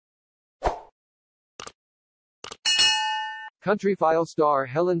Countryfile star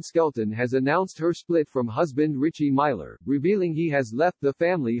Helen Skelton has announced her split from husband Richie Myler, revealing he has left the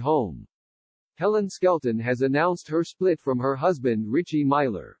family home. Helen Skelton has announced her split from her husband Richie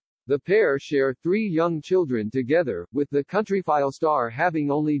Myler. The pair share 3 young children together, with the Countryfile star having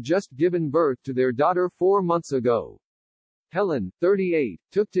only just given birth to their daughter 4 months ago. Helen, 38,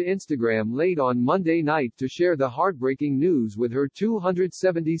 took to Instagram late on Monday night to share the heartbreaking news with her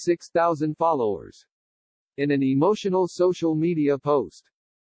 276,000 followers. In an emotional social media post,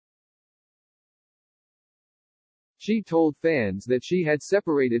 she told fans that she had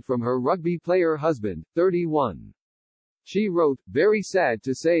separated from her rugby player husband, 31. She wrote, "Very sad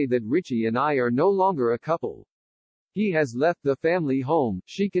to say that Richie and I are no longer a couple. He has left the family home,"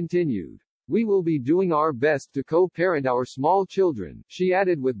 she continued. "We will be doing our best to co-parent our small children," she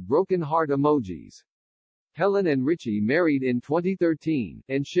added with broken heart emojis. Helen and Richie married in 2013,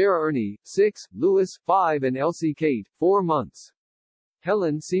 and share Ernie, 6, Louis, 5 and Elsie Kate, 4 months.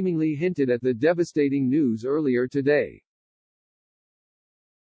 Helen seemingly hinted at the devastating news earlier today,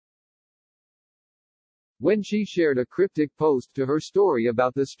 when she shared a cryptic post to her story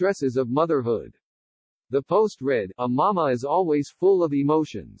about the stresses of motherhood. The post read, "A mama is always full of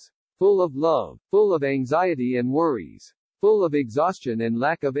emotions. Full of love, full of anxiety and worries. Full of exhaustion and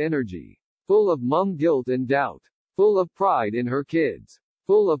lack of energy. Full of mom guilt and doubt. Full of pride in her kids.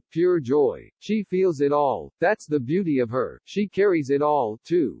 Full of pure joy. She feels it all, that's the beauty of her, she carries it all,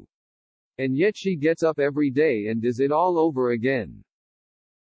 too. And yet she gets up every day and does it all over again."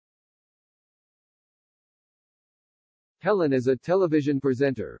 Helen is a television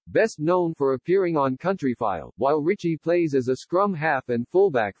presenter, best known for appearing on Countryfile, while Richie plays as a scrum half and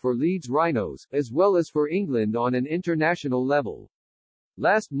fullback for Leeds Rhinos, as well as for England on an international level.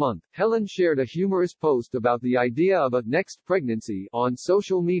 Last month, Helen shared a humorous post about the idea of a next pregnancy on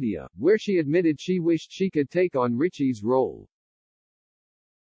social media, where she admitted she wished she could take on Richie's role.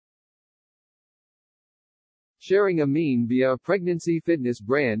 Sharing a meme via a pregnancy fitness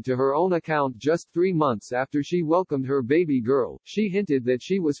brand to her own account just 3 months after she welcomed her baby girl, she hinted that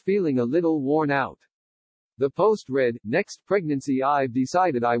she was feeling a little worn out. The post read, "Next pregnancy I've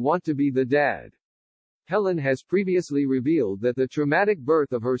decided I want to be the dad." Helen has previously revealed that the traumatic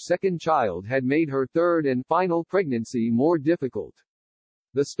birth of her second child had made her third and final pregnancy more difficult.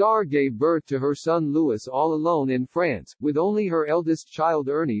 The star gave birth to her son Louis all alone in France, with only her eldest child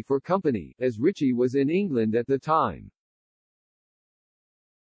Ernie for company, as Richie was in England at the time.